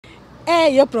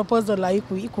Your proposal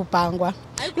haikupangwa.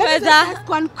 Let me ask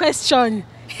one question.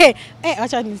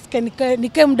 Acha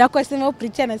nike muda kwa sema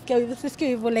Pritty anasikia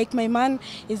hivyo like my man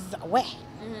is where.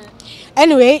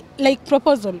 Anyway, like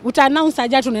proposal. Uta announce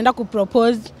aje tunaenda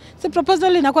kupropose. Si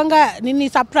proposal inakuanga nini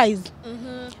surprise.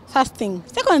 First thing.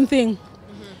 Second thing.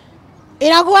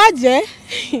 Inakuaje?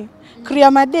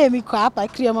 Kriya madem iko hapa,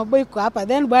 kriya maboy iko hapa.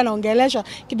 Then bwana ongelesha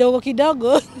kidogo.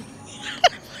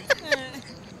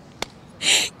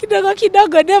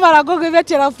 Kidogo dem anagogo hivyo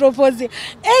tena propose.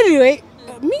 Anyway,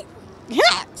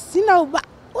 sina uba.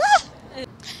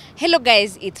 Hello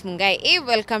guys, it's Mungai Eve.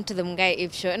 Welcome to the Mungai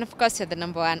Eve show. And of course, you're the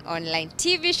 #1 online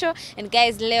TV show. And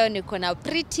guys, leo niko na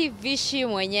Pritty Vishy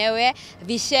mwenyewe.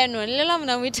 Vishenu, leo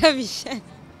mnamuita Vishenu.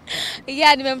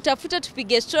 Yeah, nimemtafuta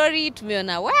tupige story,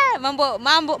 tumeona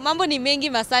mambo ni mengi,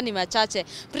 masaa ni machache.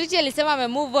 Pritty alisema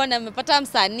amemove on, amepata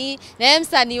msanii, na yeye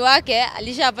msanii wake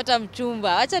alishapata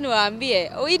mchumba. Acha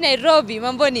niwaambie, hii Nairobi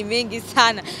mambo ni mengi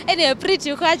sana. Anyway,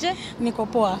 Pritty ukaje? Niko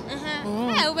poa.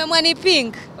 Umemwani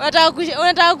pink.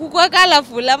 Unataka kukua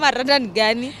colorful ama rada ni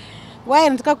gani? Why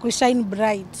nataka kushine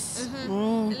bright.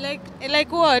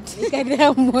 Like what?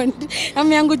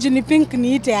 Ami yangu juni pink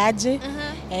niite aje.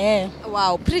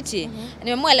 Wow, Pritty.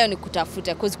 Nimeamua leo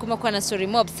nikutafuta cause kumekuwa na story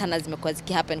mob sana zimekuwa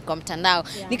zikihappen kwa mtandao.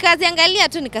 Nikaziangalia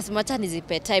tu nikasema acha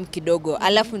nizipe time kidogo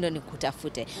alafu ndo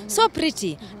nikutafute. So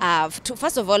Pritty,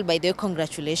 first of all by the way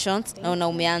congratulations. Naona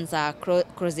umeanza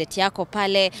crozet yako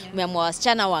pale, umeamua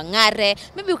wasichana wangare.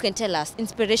 Maybe you can tell us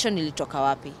inspiration ilitoka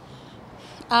wapi?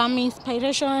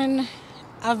 Inspiration,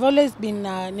 I've always been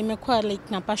nimekuwa like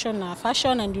na passion na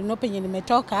fashion, and you know penye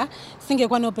nimetoka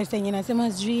singekuwa na pesa yenye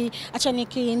nasema sijui acha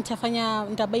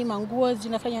nitabai manguo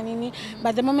zinafanya nini,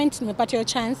 but the moment nimepata your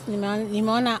chance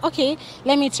nimeona okay,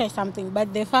 let me try something,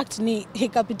 but the fact ni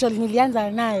capital nilianza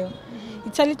nayo,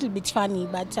 it's a little bit funny,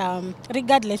 but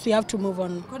regardless we have to move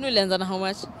on. Kwani ulianza na how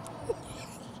much?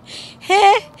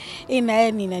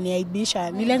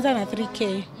 Inaniaibisha. Nilianza na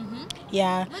 3K.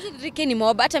 Yeah. 3K ni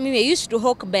mob. Hata mimi I used to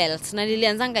hawk belts na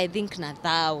nilianzanga I think na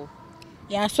 1,000.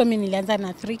 Yeah, so mimi nilianza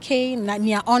na 3K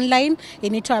na online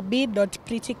inaitwa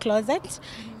b.prettycloset.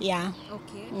 Yeah.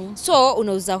 Okay. So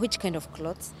unauza which kind of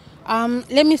clothes?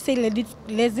 Let me say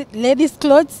ladies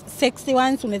clothes, sexy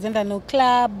ones, unaweza no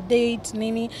club, date,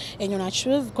 nini, and you wanna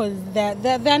choose because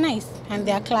they're nice and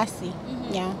they're classy.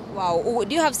 Yeah. Wow.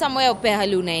 Do you have somewhere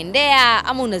pehali unaendea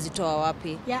ama unazitoa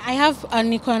wapi? Yeah, I have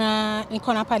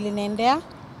niko na pale naendea.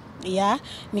 Yeah,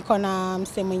 niko na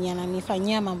msemo mwenye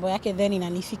ananifanyia mambo yake then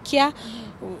inanifikia.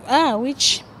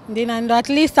 Which ndo at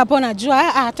least hapo najua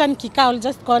hata nikikaa I'll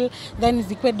just call then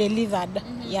zikwe delivered.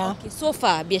 Yeah. Okay, so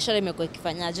far biashara imekuwa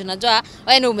ikifanyaje? Unajua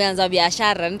wewe ndio umeanza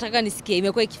biashara, nataka nisikie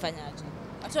imekuwa ikifanyaje?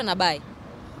 Watu wanabuy?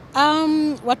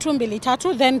 Watu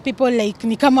 2-3 then people like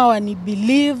ni kama wani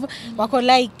believe wako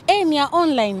like ni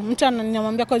online, mtu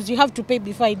ananiambia because you have to pay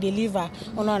before I deliver,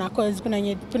 unaona, because kuna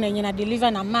yenye na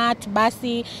deliver na mat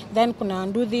basi, then kuna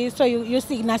nduthi, so you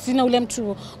see na sina ule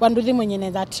mtu wa nduthi mwenye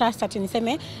naweza trust ati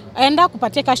niseme aenda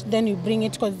kupatia cash then you bring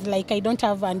it, because like I don't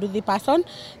have a nduthi person.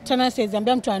 Tena siwezi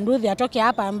ambia mtu nduthi atoke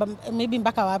hapa maybe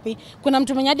mpaka wapi. Kuna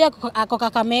mtu mwenye hadi ako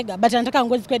Kakamega but anataka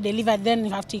ngozi kwa deliver then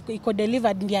you have to iko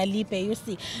delivered ndio alipe, you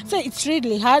see. So it's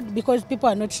really hard because people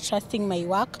are not trusting my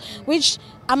work, which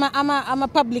I'm a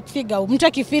public figure. Mtu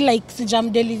akifeel like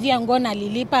sijamdelivia ngona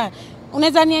alilipa,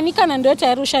 unaweza nianika na ndio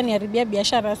tayarusha niharibia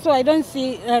biashara. So I don't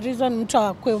see a reason mtu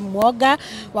akwe mwoga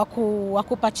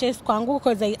waku purchase kwangu,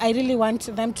 because I really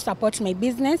want them to support my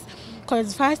business.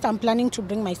 Because first I'm planning to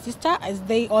bring my sister, as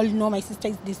they all know my sister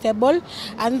is disabled,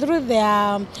 and through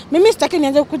their mimi sitaki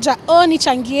nianze kuja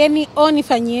nichangieni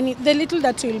nifanyieni, the little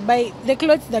that will buy, the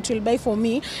clothes that will buy for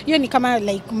me, hiyo ni kama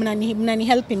like mnani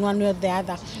help in one way or the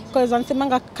other, because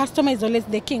wansemanga customer is always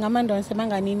the king, amanda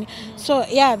wansemanga nini. So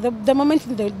yeah, the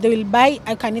moment they will buy,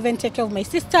 I can even take care of my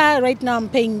sister. Right now I'm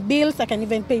paying bills, I can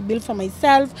even pay bills for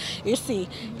myself, you see.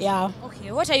 Yeah.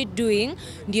 Okay, what are you doing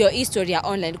ndio history ya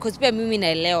online? Because pia mimi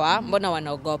naelewa mbona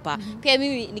wanaogopa. Pia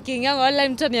mimi nikiingia online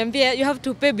mtu ananiambia you have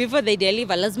to pay before they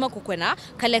deliver, lazima kukwe na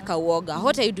kale ka uoga.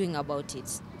 What are you doing about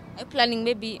it? Are you planning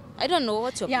maybe, I don't know,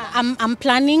 what's your plan? I'm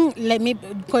planning,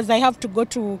 because I have to go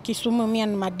to Kisumu, me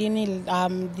and Madini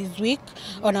this week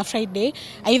on a Friday.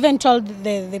 I even told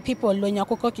the people when you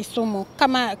go Kisumu,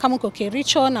 kama uko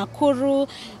Kericho, Nakuru,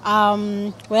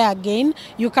 where again,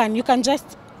 you can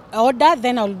just order,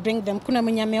 then I'll bring them. Kuna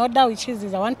mwenye ameorder which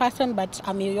is a one person, but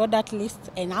I may order at least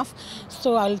enough,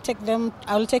 so I'll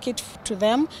take it to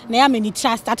them. Na ameni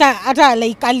trust hata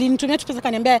like alinitumia tu pesa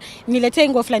kaniambia niletee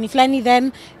nguo fulani,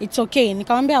 then it's okay.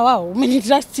 Nikamwambia wow, umeni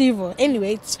trust hivyo.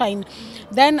 Anyway, it's fine.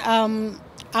 Then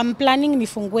I'm planning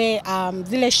nifungue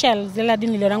zile shells zile hadi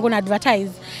nilionangu na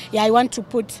advertise. Yeah, I want to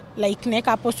put like neck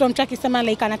up. So mtu akisema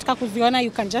like anataka kuziona,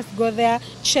 you can just go there,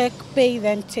 check, pay,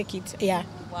 then take it. Yeah.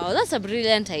 Wow, that's a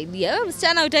brilliant idea. Wewe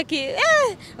msichana utaki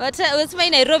unasema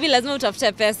Nairobi lazima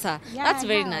utafute pesa. Yeah, that's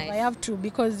very nice. I have to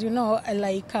because you know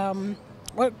like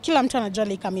well, kila mtu anajua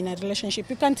like I'm in a relationship.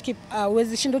 You can't keep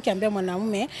uwezi shinda ukiambia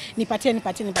mwanamume nipatie.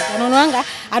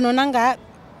 Anaonanga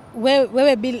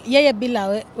wewe bila yeye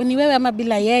bila ni wewe ama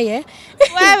bila yeye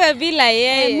wewe bila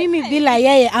yeye mimi bila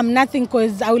yeye I'm nothing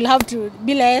cause I will have to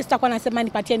bila yeye sitakuwa nasema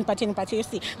nipatie you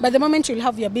see, but the moment you will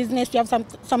have your business, you have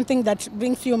something that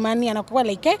brings you money, anakuwa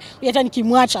like hata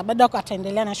nikimwacha bado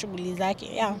ataendelea na shughuli zake.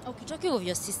 Yeah. Okay, talking of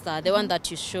your sister, the one that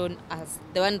you shown us,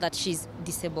 the one that she's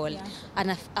disabled,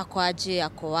 yeah. Ako aje,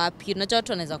 ako wapi? Unajua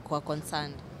watu wanaweza kuwa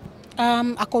concerned.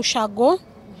 Ako Ushago,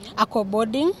 ako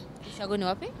boarding. Ushago ni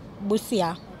wapi?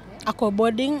 Busia. Ako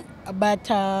boarding, but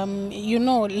you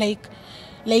know like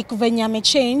venye ame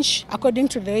change according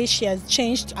to the way she has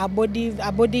changed her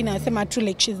body nasema too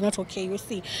like she's not okay, you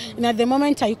see. And at the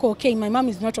moment ayuko okay, my mom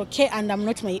is not okay and I'm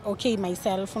not okay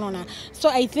myself, unaona. So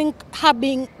I think her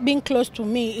being close to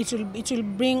me, it will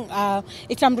bring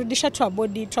itamrudisha to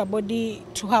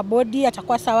her body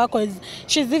atakuwa sawa cause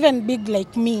she's even big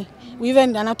like me.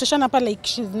 Even anatoshana pa like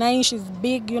she's 9, she's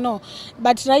big, you know,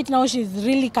 but right now she's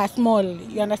really small,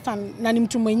 you understand. Na ni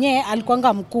mtu mwenye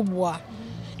alikuanga mkubwa.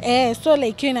 So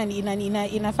like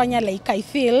inafanya like I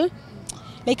feel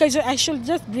like I should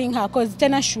just bring her cause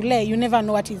tena shule you never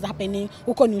know what is happening.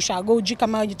 Uko ni Ushago uji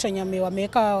kama wajitonyame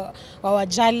wameweka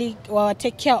wawajali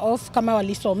take care of kama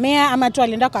walisomea ama tu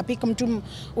alienda kapika mtu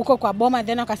uko kwa boma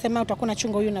then akasema utakuwa na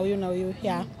chungo huyu na huyu na huyu.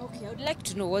 Yeah. Okay, I would like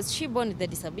to know, was she born with a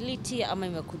disability ama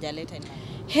imekuja later in life?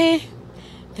 Hey,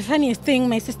 the funniest thing,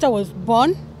 my sister was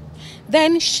born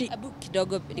then she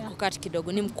kidogo nikukati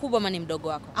kidogo, ni mkubwa ama ni mdogo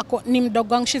wako? Ni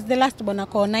mdogo wangu, she's the last born,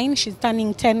 ako 9, she's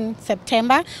turning 10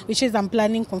 September, which is I'm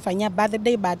planning kumfanyia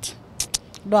birthday, but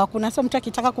do hakuna so mtu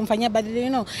akitaka kumfanyia birthday, you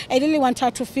know, I really want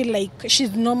her to feel like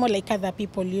she's normal like other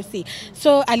people, you see.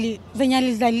 So venye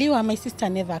alizaliwa my sister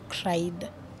never cried.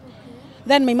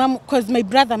 Then my mom, cause my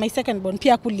brother, my second born,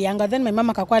 pia kulianga. Then my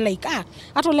mama akakuwa like,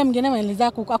 hata ule mwingine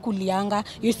mweneliza kulianga,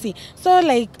 you see. So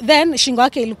like, then shingo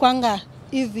yake ilikuanga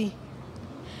hivi.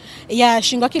 Yeah,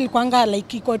 shingo yake ilikuanga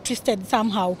like iko twisted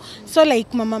somehow. So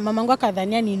like mamangu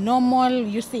akadhania ni normal,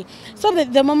 you see. So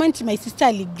the moment my sister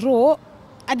aligrow,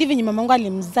 hadi venye mamangu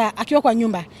alimzaa akiwa kwa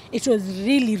nyumba, it was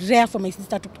really rare for my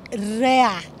sister to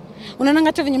rare. Unaona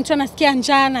hata venye mtu anasikia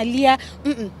njaa analia,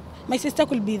 my sister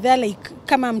could be there like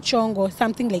kama mchongo,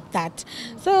 something like that.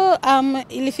 So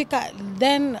ilifika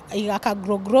then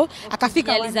akagrow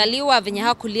akafika alizaliwa venye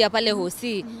hakulia pale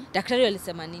hosi. Daktari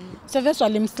alisema nini? So first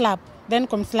walimslap, then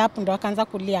kumslap ndo akaanza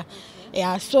kulia.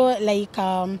 Yeah, so like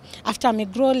after I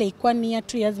grow like 1 year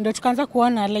 2 years ndo tukaanza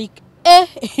kuona like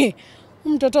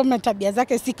mtoto mtabia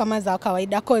zake si kama za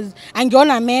kawaida cause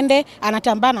angeona mende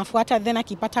anatambaa anafuata then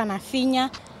akipata anafinya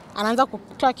anaanza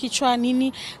kutoa kichwa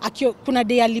nini. Kuna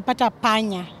day alipata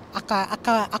panya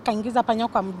akaingiza panya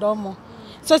kwa mdomo.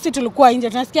 So si tulikuwa nje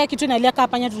tunasikia kitu inalia kama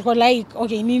panya, tulikuwa like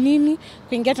okay ni nini,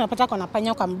 kuingia tunapata kuna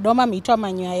panya kwa mdomo, ameitoa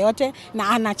manyoya yote na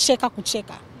anacheka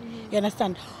kucheka. You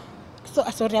understand? So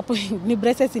sorry hapo ni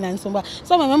braces inanisumbua.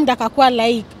 So my mom akakuwa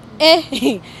like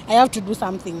I have to do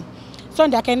something. So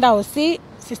ndio akaenda hosi,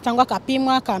 sister yangu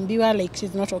akapimwa akaambiwa like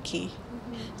she's not okay.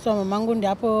 So mamangu ndio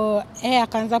hapo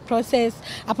akaanza process.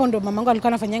 Hapo ndio mamangu alikuwa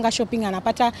anafanyanga shopping,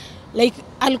 anapata like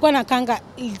alikuwa anakanga,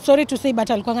 sorry to say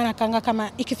but alikuwa anakanga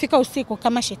kama ikifika usiku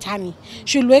kama shetani.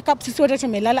 She'll wake up, sisi wote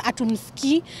tumelala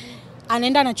atumsikii,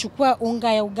 anaenda anachukua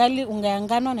unga ya ugali, unga ya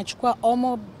ngano, anachukua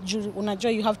omo,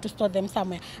 unajua you have to store them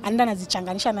somewhere. Anaenda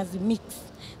anazichanganisha, anazimix.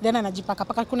 Then anajipaka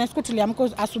paka. Kuna siku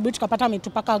tuliamka asubuhi tukapata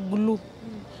ametupaka glue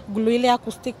ile ya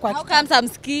kustick kwa. How come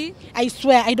samski? I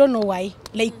swear I don't know why,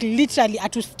 like literally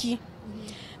atuski.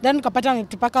 Then tukapata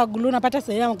ametupaka glue, napata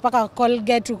sasa kupaka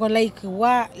Colgate, uko like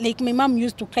like my mom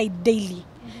used to cry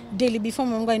daily before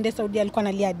mama aende Saudi alikuwa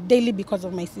analia daily because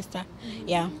of my sister.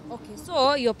 Yeah. Okay,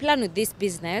 so your plan with this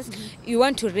business, you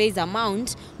want to raise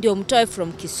amount ndio mtoe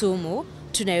from Kisumu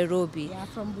to Nairobi. Yeah,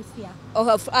 from Busia.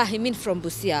 I mean from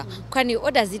Busia.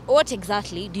 What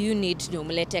exactly do you need ndio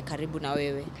mlete karibu na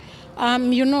wewe?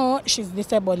 You know, she's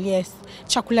disabled, yes.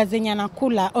 Chakula zenye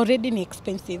anakula already ni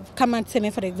expensive. Kama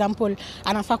tuseme for example,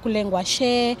 anafaa kule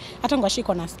ngwashe, hata ngwashe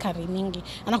iko na sukari mingi.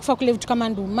 Anakufaa kule vitu kama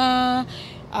nduma,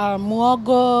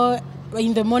 muogo,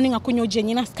 in the morning akunywa uji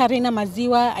yenye na sukari na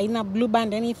maziwa, haina blue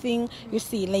band anything. You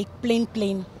see, like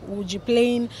plain, uji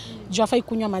plain. Juu afai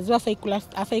kunywa maziwa,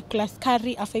 afai kula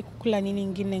sukari, afai kukula nini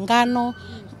ingine ngano.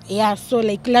 Yeah, so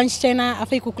like lunch tena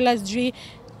afai kukula sijui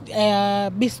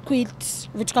biscuit,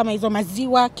 vitu kama hizo,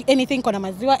 maziwa, anything iko na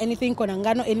maziwa, anything iko na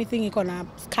ngano, anything iko na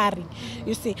sukari,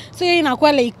 you see. So hiyo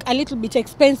inakuwa like a little bit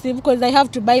expensive because I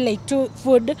have to buy like two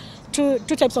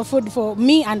types of food for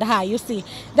me and her, you see.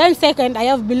 Then second, I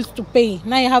have bills to pay.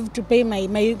 Now I have to pay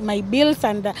my bills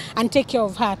and take care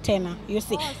of her tena, you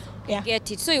see. Yeah.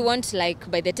 Get it. So you want like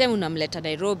by the time unamleta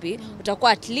Nairobi,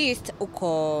 utakuwa at least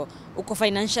uko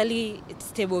financially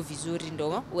stable vizuri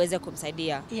ndo uweze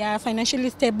kumsaidia. Yeah,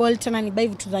 financially stable, tena ni buy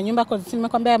vitu za nyumba because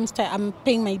nimekwambia I'm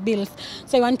paying my bills.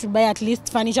 So I want to buy at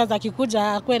least furniture za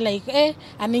kikuja akwe like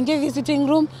anaingia visiting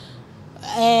room,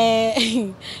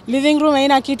 living room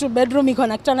haina kitu, bedroom iko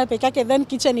na kitanda peke yake, then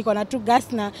kitchen iko na 2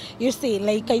 gas na, you see,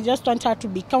 like I just want her to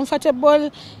be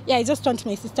comfortable. Yeah, I just want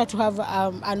my sister to have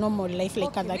a normal life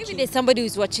like other kids. Maybe there's somebody who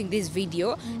is watching this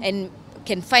video and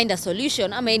can find a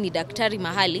solution, ama ni daktari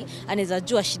mahali anaweza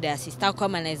jua shida ya sister yako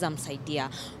ama anaweza msaidia.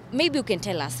 Maybe you can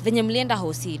tell us venye mlienda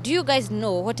hosi, do you guys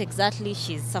know what exactly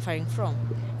she's suffering from?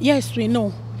 Yes, we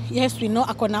know.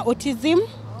 Akona autism.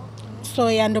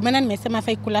 So ya ndo maana nimesema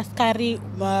fai kula sukari,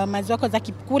 maziwa za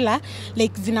kipikula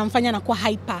like zinamfanya na kuwa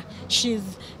hyper.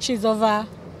 She's over,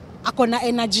 akona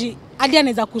energy hadi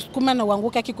anaweza kusukuma na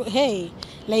uanguke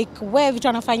like wewe vitu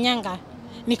anafanyanga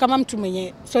ni kama mtu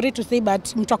mwenye, sorry to say,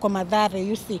 but mtu ako madhare,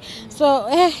 you see. So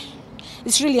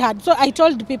it's really hard. So I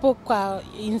told people kwa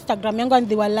Instagram yangu and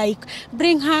they were like,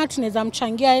 bring her, tunaweza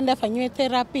mchangia aende afanywe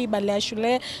therapy badala ya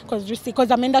shule,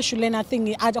 because ameenda shule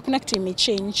nothing, hakuna kitu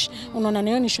imechange. Unaona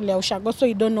nayo ni shule ya ushago, so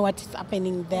you don't know what is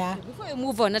happening there. Before you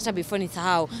move on, hata before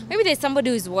nisahau, maybe there's somebody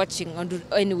who is watching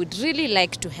and would really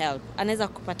like to help. Anaweza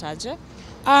kupata aje?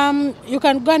 You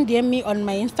can go and DM me on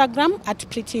my Instagram at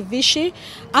Pritty Vishy.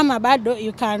 Ama bado,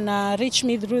 you can reach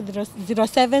me through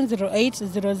 0708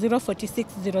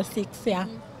 004606. Yeah.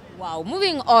 Wow,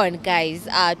 moving on guys.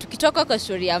 Tukitoka kwa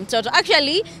story ya mtoto.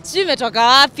 Actually, sijui imetoka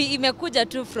wapi, imekuja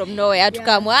tu from nowhere.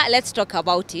 Tukamwa, let's talk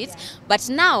about it. But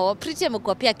now, Pritty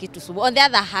amekuwa pia kitu subu. On the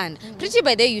other hand, Pritty,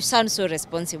 by the way, you sound so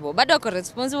responsible. Bado ako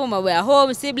responsible, mambo ya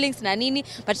home, siblings na nini.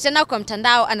 But tena kwa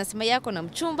mtandao anasema yako na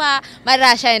mchumba,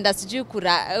 mara ashaenda sijui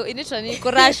inaitwa nini?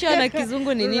 Kurashio na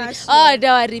kizungu ni nini? Oh,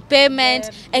 the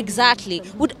repayment. Exactly.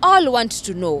 Would all want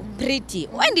to know, Pritty,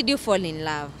 when did you fall in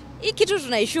love? Hii kitu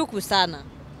tunaishuku sana.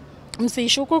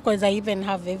 Msishuku because I even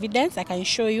have evidence. I can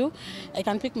show you. I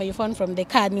can pick my phone from the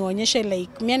car nionyeshe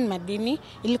like me and Madini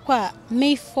ilikuwa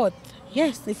May 4th.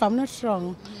 Yes, if I'm not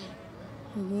wrong.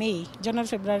 May, January,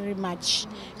 February, March.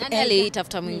 Nani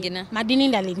alitafuta mwingine? Madini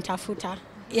ndiye alinitafuta.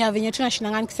 Ya venye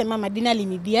tunashinanga nikisema Madini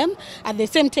alini DM at the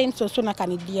same time Sosuna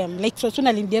kan DM. Like Sosuna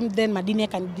alini DM then Madini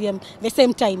kan DM the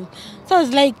same time. So I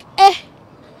was like,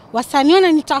 wasanii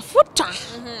wananitafuta.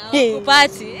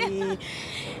 Kupati.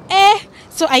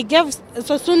 So I gave,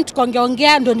 so soon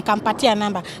tukongeongea ndo nikampatia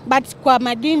number. But kwa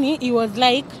Madini, he was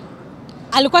like,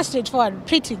 alikuwa straightforward,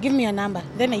 Pritty, give me your number.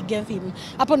 Then I gave him.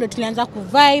 Hapo ndo tulianza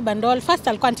kuvibe and all. First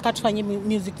alikuwa anataka tufanye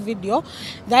music video.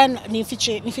 Then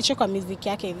nifiche kwa music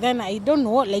yake. Then I don't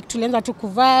know, like tulianza tu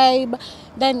kuvibe.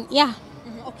 Then yeah.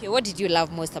 Okay, what did you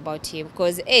love most about him?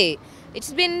 Because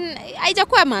it's been,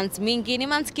 haijakuwa months mingi, ni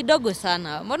months kidogo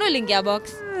sana. Mbona uliingia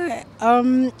box?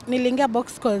 Niliingia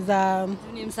box cause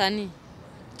ni msanii.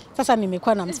 Sasa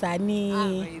nimekuwa na msanii.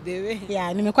 By the way.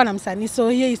 Yeah, nimekuwa na msanii. So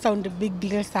here is sound a big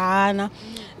deal sana.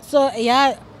 So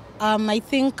yeah, I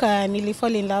think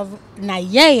nilifall in love na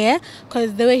yeye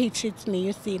because the way he treats me,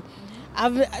 you see.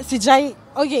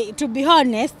 Okay, to be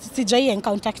honest, sijai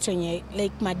encounter kitu yenye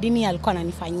like Madini alikuwa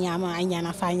ananifanyia ama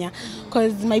anafanya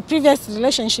because my previous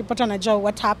relationship watu wanajua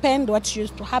what happened, what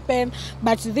used to happen,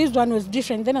 but this one was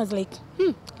different. Then I was like,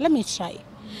 let me try.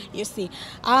 You see,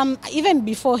 even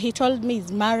before he told me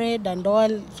he's married and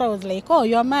all, so I was like, oh,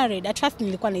 you're married. At first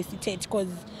nilikuwa na hesitate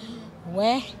because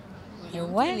where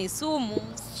ni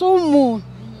sumu.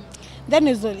 Then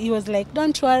he was like,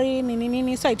 don't worry,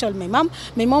 nini. So I told my mom.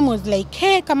 My mom was like,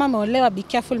 hey, kama umeolewa, be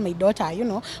careful, my daughter, you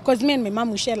know. Because me and my mom,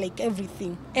 we share like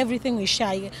everything. Everything we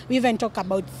share. We even talk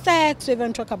about sex. We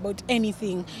even talk about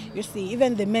anything. You see,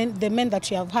 even the men that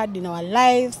we have had in our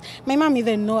lives. My mom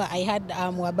even know I had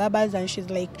wababas, and she's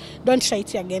like, don't try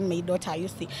it again, my daughter, you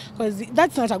see. Because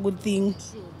that's not a good thing.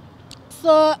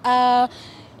 So,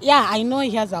 yeah, I know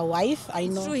he has a wife. I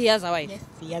know. It's true, he has a wife. Yes,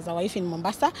 he has a wife in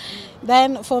Mombasa.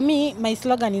 Then for me, my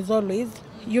slogan is always,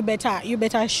 you better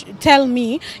tell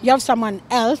me you have someone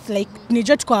else, like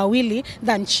nijot kwa wili,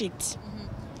 than cheat.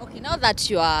 Okay, now that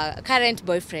your current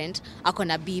boyfriend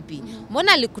akona bibi,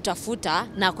 mbona alikutafuta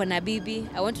na akona bibi?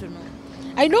 I want to know.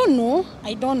 I don't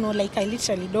know, like I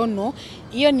literally don't know.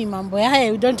 Iyo ni mambo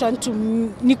ya, we don't want to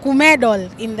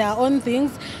nikumedal in their own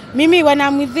things. Mimi when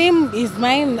I'm with him is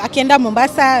mine, akienda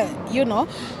Mombasa, you know.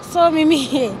 So mimi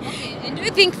Okay. And do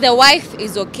you think the wife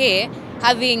is okay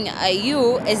having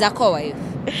you as a co-wife?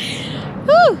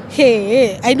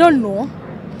 hey, I don't know.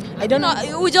 I don't know.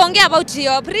 Ujaongea about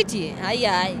your Pritty.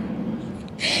 Haya.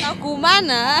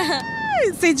 Nakumana.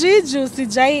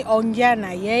 Sijai ongea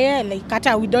na yeye, like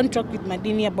hata we don't talk with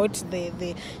Madini about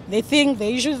the thing, the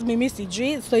issues, mimi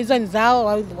sijui. So hizo ni zao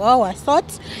wao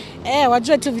wasort.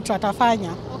 Wajue tu vitu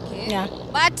watafanya. Okay. Yeah.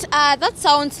 But that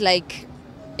sounds like,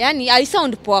 yani, I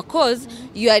sound poor cause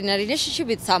you are in a relationship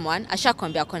with someone,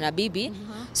 ashakwambia kona bibi.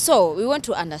 So we want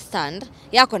to understand,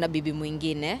 yako na bibi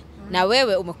mwingine, na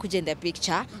wewe umekuja in the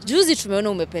picture. Juzi tumeona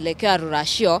umepelekea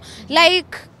rurashio.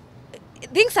 Like,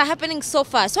 things are happening so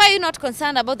fast. Why are you not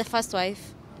concerned about the first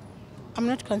wife? I'm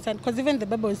not concerned because even the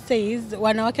Bible says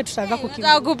wanawake tutaanza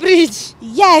kupreach.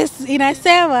 Yes,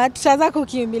 inasema tutaanza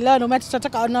kukimbilia na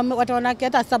tutataka wanawake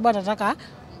hata 7 watataka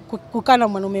kukaa na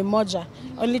mwanaume mmoja,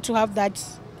 only to have that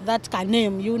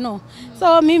name, you know.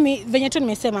 So mimi venye tu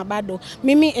nimesema bado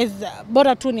mimi is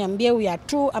bora tu niambie we are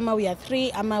 2 ama we are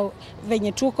 3 ama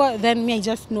venye tuko, then me I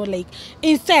just know like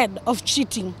instead of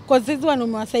cheating, because hizo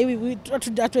wanaume wa sasa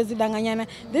hatuwezi danganyana,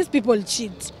 these people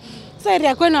cheat. So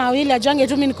area kwenu wawili ajange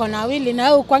tu mimi niko na wawili na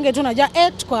wewe ukwange tu unajua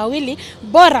tuko wawili,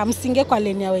 bora msinge kwa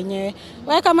leni ya wenyewe.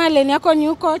 Wewe kama leni yako ni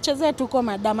huko, chezea tu kwa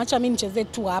madam, acha mimi nichezee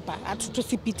tu hapa.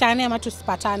 Tusipitane ama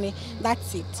tusipatane.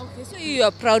 That's it. Okay, so you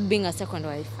are proud being a second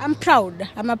wife? I'm proud.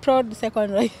 I'm a proud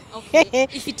second wife. Okay.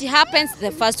 If it happens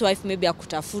the first wife maybe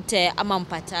akutafute ama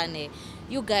mpatane,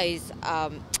 you guys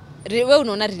wewe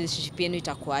unaona relationship yenu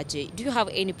itakuaje? Do you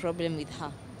have any problem with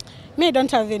her? Me, I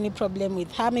don't have any problem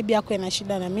with her. Maybe akwe na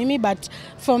shida na mimi, but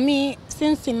for me,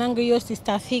 since inangu your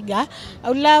sister figure, I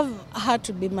would love her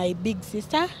to be my big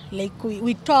sister. Like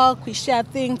we talk, we share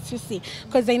things, you see,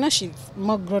 because I know she's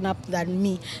more grown up than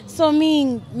me. So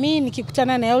me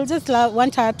nikikutana na, I will just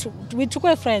want her to we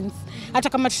tukue friends. Hata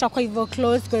kama tutakuwa hivyo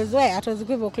close, because we hatuwezi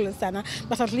kuwa hivyo close sana,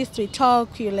 but at least we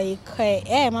talk, you like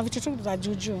mavitu tu za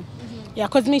juju. Yeah,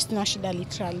 because me sina shida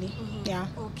literally. Yeah.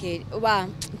 Okay. Wow,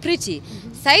 Pritty.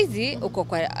 Saizi uko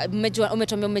kwa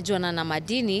umetuambia umejuana na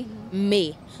Madini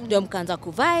May. Ndio mkaanza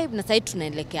kuvibe na sasa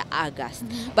tunaelekea August.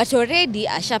 But already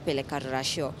ashapeleka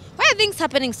rurashio. Why are things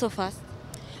happening so fast?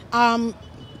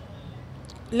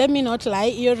 Let me not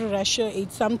lie, your rurashio,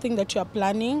 it's something that you are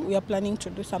planning. We are planning to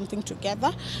do something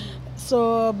together.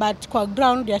 So, but kwa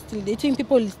ground, we are still dating.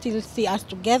 People will still see us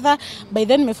together. By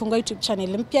then, mefunga YouTube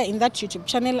channel mpya. In that YouTube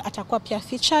channel, atakuwa pia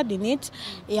featured in it.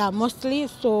 Yeah, mostly.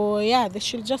 So, yeah, they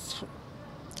should just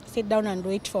sit down and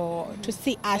wait to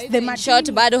see us. The short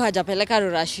bado hajapeleka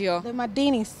rurashio. The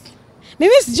Madinis.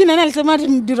 Mimi sijui nani alisema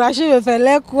rurashio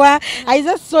imepelekwa. I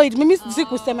just saw it. Mimi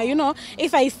sikusema, you know,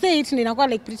 if I say it ninakuwa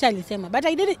like Pritty alisema, but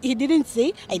he didn't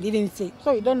say, I didn't say.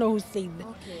 So we don't know who said.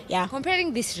 Okay. Yeah.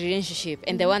 Comparing this relationship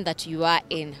and the one that you are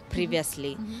in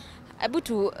previously,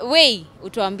 abutu way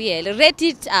utuambie, rate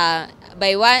it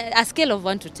by a scale of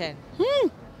 1 to 10.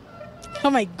 Oh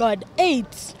my God, 8.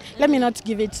 Let me not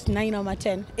give it 9 or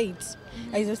 10. 8.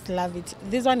 I just love it.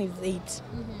 This one is 8.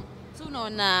 So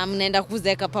unaona mnaenda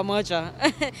kuzeeka pamoja.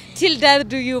 Till death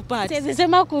do you part.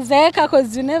 Sema kuzeeka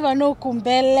because you never know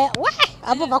kumbele.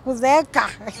 Hapo pa kuzeeka.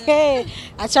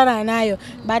 Achana nayo.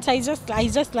 But I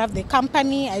just love the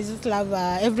company. I just love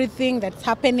everything that's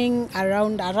happening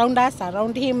around us,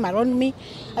 around him, around me.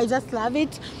 I just love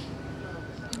it.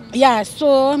 Yeah,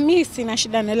 so mi sina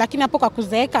shida na, lakini hapo kwa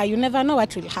kuzeeka you never know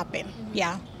what will happen.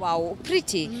 Yeah. Wow,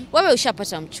 Pritty. Wewe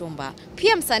ushapata mchumba.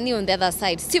 Pia msanii on the other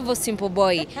side, Stivo Simple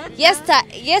Boy.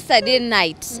 Yesterday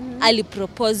night, Ali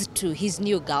proposed to his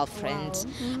new girlfriend.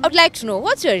 Wow. I would like to know,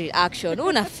 what's your reaction?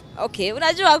 Okay,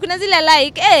 unajua kuna zile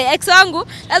like, ex wangu,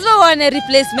 lazima uone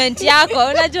replacement yako,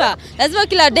 unajua. Lazima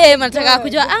kila day nataka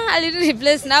kujua, ali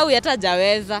replace na huyu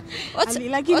hatajaweza. What's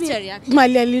your reaction?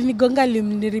 Mali alinigonga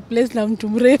replace na mtu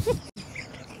mrefu.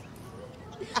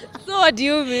 So what do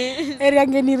you mean? Eri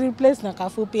angeni replace na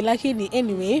kafupi, lakini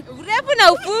anyway. Urefu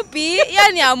na ufupi,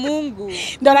 yani ya Mungu.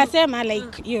 Ndio nasema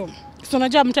like you. So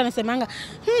unajua mtu anasemanga,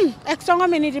 ex wangu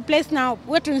ameni replace na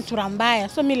wetu ni sura mbaya.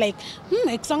 So me like,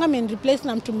 ex wangu ameni replace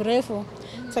na mtu mrefu.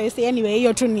 So you see anyway,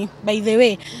 hiyo tu ni by the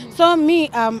way. So me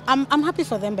I'm happy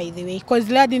for them by the way,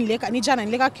 because leo jana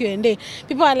nileka Q&A.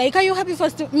 People are like, are you happy for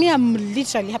me? I'm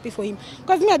literally happy for him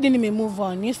because me didn't move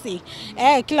on, you see.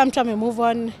 Kila mtu ame move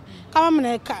on. Kama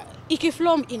mneka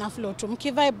ikiflow ina flow tu,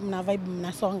 mkivibe mna vibe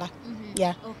mnasonga.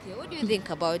 Yeah. Okay. What do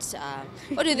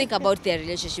you think about their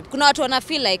relationship? Kuna watu wana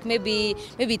feel like maybe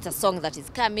it's a song that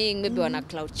is coming, maybe wana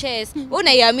cloud chase.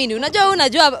 Unaiamini?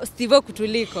 Unajua Stivo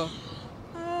kutuliko.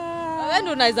 Wewe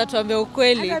ndio unaweza tuambia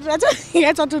ukweli.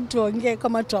 Hata tu tuongee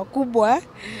kama tu wakubwa.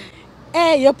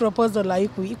 Hiyo proposal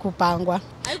haikupangwa.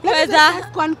 Let me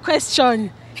ask one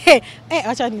question. Hey,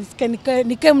 acha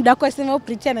nike muda kwa sema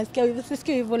Pritty anasikia hivyo,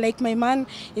 sisikia hivyo, like my man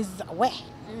is where.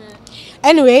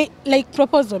 Anyway, like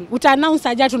proposal. Uta announce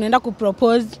aje tunaenda ku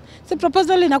propose. Si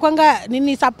proposal inakwanga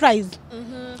nini surprise.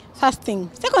 First thing.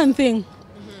 Second thing.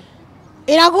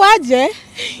 Inakuaje?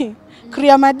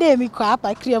 Kriya madem iko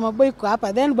hapa, kriya maboy iko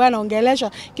hapa. Then bwana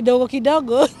ongeleshwa kidogo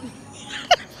kidogo.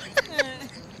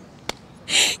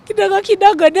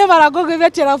 Kidogo dem anagogo hivyo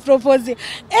tena propose.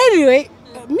 Anyway,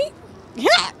 me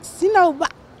sina uba.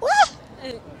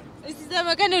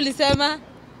 Usisema kani ulisema.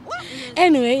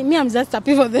 Anyway, me I'm just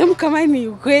happy for them. Kama ni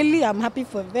ukweli, I'm happy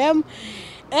for them.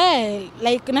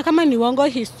 Like na kama ni uongo,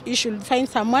 he should find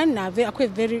someone na akwe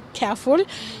very careful,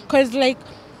 because like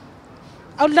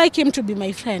I would like him to be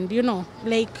my friend, you know.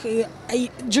 Like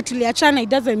jutuliachana, it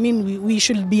doesn't mean we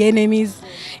should be enemies.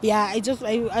 Yeah,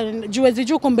 juwezi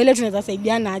juu kumbele tunaweza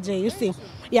saidiana aje, you see.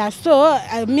 Yeah, so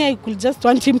I could just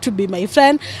want him to be my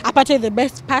friend. Apate the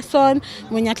best person.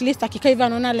 When at least akika hivi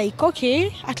anaona like,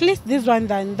 okay, at least this one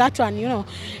than that one, you know.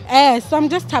 So I'm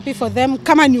just happy for them.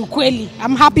 Kama ni ukweli,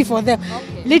 I'm happy for them.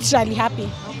 Okay. Literally happy.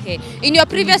 Okay. In your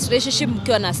previous relationship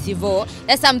mkiwa na Stivo,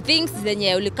 there's some things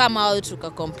zenye ulikama out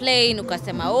ukacomplain,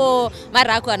 ukasema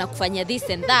mara yako anakufanyia this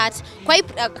and that.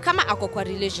 Kwa kama ako kwa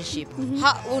relationship,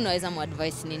 unaweza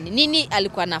muadvise nini? Nini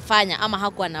alikuwa anafanya ama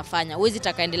hakuwa anafanya? Uwezi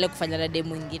takaendelea kufanya na dem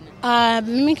mwingine?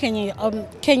 Mimi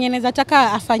kenye naweza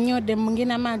taka afanywe dem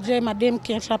mwingine ama madem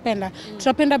tunapenda.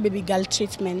 Tunapenda baby girl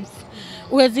treatments.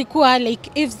 Uwezi kuwa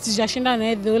like if sijashinda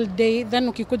na the whole day, then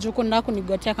ukikuja huko ndako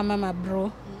kunigotea kama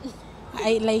mabro.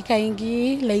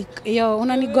 Like yo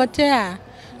unanigotea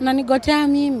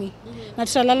mimi na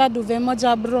tutalala duve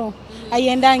moja bro,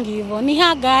 aiendangi hivyo, ni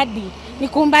hagadi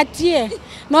nikumbatie.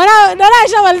 Naona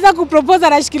ashamaliza kupropose,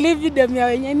 anashikilia video ya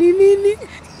wenyewe ni nini.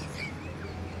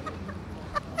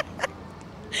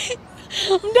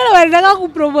 Mtu anataka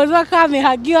kupropose kama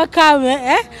amehagiwa kama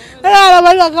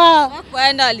anamaliza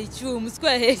kwenda alichumu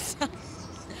sikuwa hesa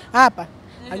hapa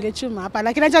angechuma hapa,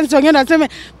 lakini acha nisongee na niseme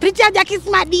Pritty haja kiss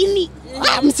madini.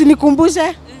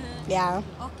 Msinikumbushe. Yeah.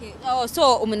 Okay.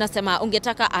 So umenasema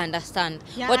ungetaka understand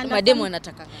what mademu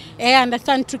anataka.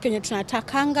 Understand tu kenye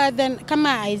tunatakanga, then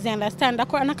kama I understand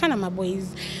anakana maboys.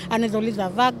 Anazouliza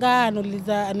vaga,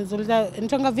 anauliza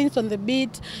nitonga Vince on the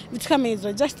beat, vitu kama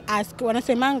hizo. Just ask.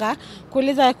 Wanasemanga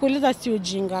kuuliza si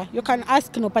ujinga. You can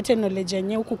ask na upate knowledge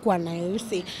yenyewe huku kwa nayo, you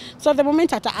see. So the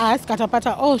moment ata ask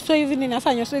atapata so hivi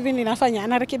ninafanya,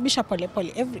 anarekebisha pole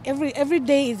pole. Every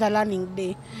day is a learning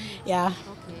day. Yeah.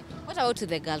 Okay. What about to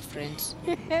the girlfriend?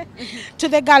 To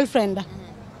the girlfriend.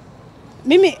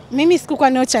 Mimi sikuwa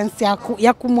no chance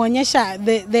ya kumuonyesha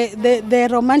the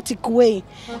romantic way,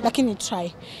 lakini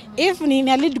try. If ni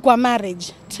lead kwa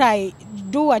marriage, try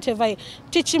do whatever,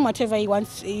 teach him whatever he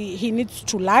wants, he needs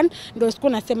to learn. Ndio usiku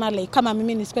nasema like kama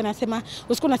mimi nisikuwa nasema,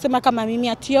 usiku nasema kama mimi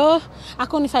atio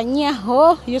ako nifanyia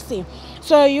you see.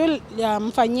 So you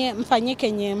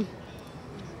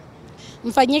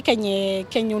mfanyie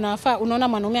kenye unafaa, unaona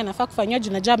mwanaume anafaa kufanywa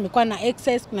juu najua amekuwa na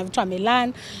excess, kuna vitu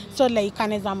amelan, so like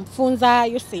anaweza mfunza,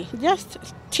 you see. Just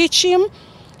teach him,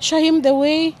 show him the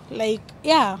way, like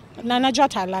yeah, na najua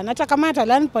atalan. Hata kama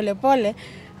atalan pole pole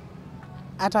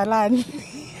atalan.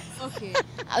 Okay.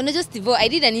 Unajua Stivo, I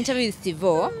did an interview with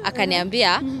Stivo,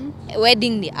 akaniambia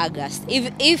wedding ni August.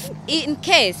 If in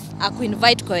case aku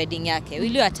invite kwa wedding yake,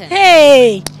 will you attend?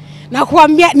 Hey,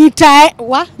 nakuambia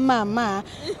mama.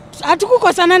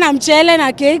 Hatukukosana na mchele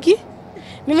na keki.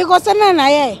 Nilikosana na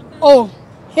yeye.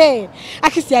 Hey,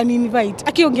 akisia ni invite.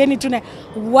 Akiongeni tuna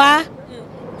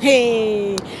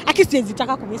hey,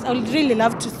 akisizitaka kumisa. I would really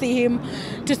love to see him,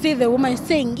 to see the woman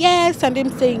saying yes and him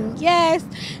saying yes,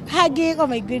 hugging. Oh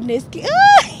my goodness.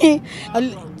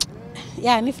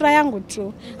 Yeah, ni furaha yangu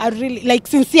tu. I really like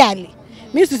sincerely.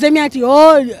 Mimi sisemi ati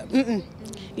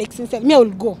like sincerely, me I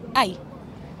will go.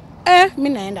 Mimi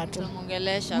naenda tu.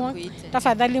 Muongelesha kuite.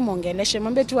 Tafadhali muongeleshe.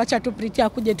 Mwambie tu acha tu Pritty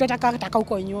akuje tu ataka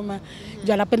huko nyuma.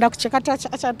 Juu anapenda kucheka tu,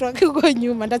 acha tu huko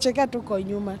nyuma. Ndacheka tu huko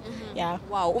nyuma. Yeah.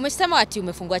 Wow, umesema ati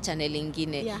umefungua channel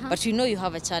nyingine. Yeah. But you know you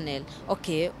have a channel.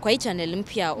 Okay, kwa hii channel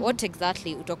mpya what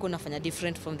exactly utakuwa unafanya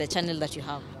different from the channel that you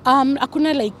have?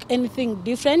 Hakuna like anything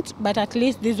different, but at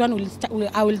least this one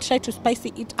I will try to spice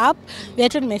it up.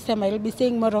 Later nimesema I will be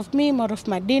saying more of me, more of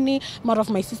Madini, more of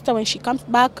my sister when she comes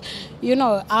back. You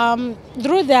know,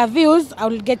 through their views I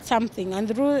will get something, and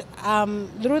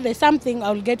through the something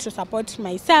I will get to support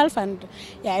myself and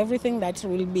everything that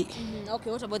will be. Okay,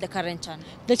 what about the current channel?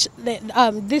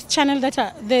 This channel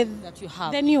that you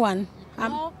have, the new one.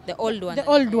 The old one. The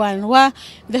old one.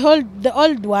 The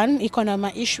old one iko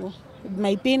na issue.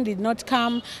 my pin did not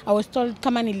come. I was told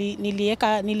kama nili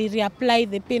reapply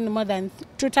the pin more than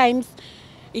 2 times,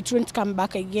 it won't come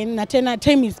back again. Na tena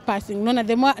time is passing. Unaona,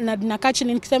 the more nakaa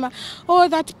chini nikisema, oh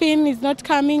that pin is not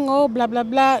coming, oh blah blah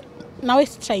blah, na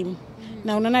waste time.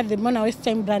 Na unaona, the more na waste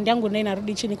time, brand yangu na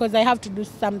inarudi chini because I have to do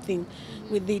something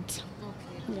with it.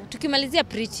 Yeah. Tukimalizia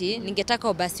Pritty,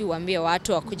 ningetaka basi uambie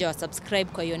watu wakuja wa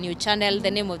subscribe kwa your new channel,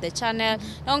 the name of the channel,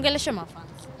 na ongeleshe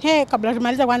mafans. Hey, kabla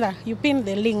tumaliza kwanza, you pin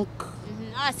the link.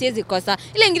 Siwezi kosa.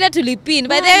 Ile ingine tulipin.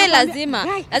 By the way,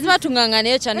 lazima tungangane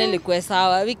hiyo channel ikuwe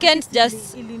sawa. We can't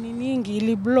just ili nyingi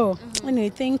ili blow. Anyway,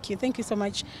 thank you so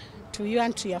much to you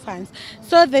and to your fans.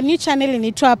 So the new channel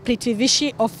inaitwa Pritty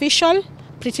Vishy Official.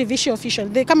 Pritty Vishy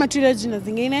Official. Kama tu ile jina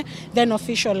zingine, then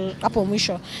official hapo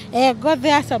mwisho. Go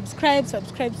there,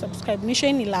 subscribe.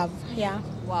 Mwisho ni love. Yeah.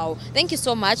 Wow. Thank you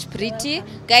so much, Pritty.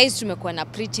 Guys, tumekuwa na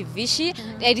Pritty Vishy.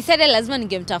 I decided lazima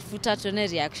ningemtafuta tuone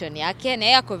reaction yake. Na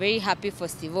yeye ako very happy for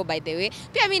Stivo, by the way.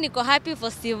 Pia mimi niko happy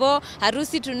for Stivo.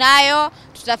 Harusi tunayo.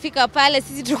 Tutafika pale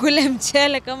sisi tukule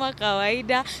mchele kama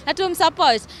kawaida. Na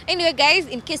tumsupport. Anyway, guys,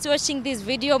 in case you're watching this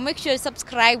video, make sure you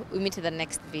subscribe. We meet in the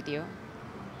next video.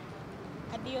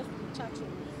 Adios, muchachos.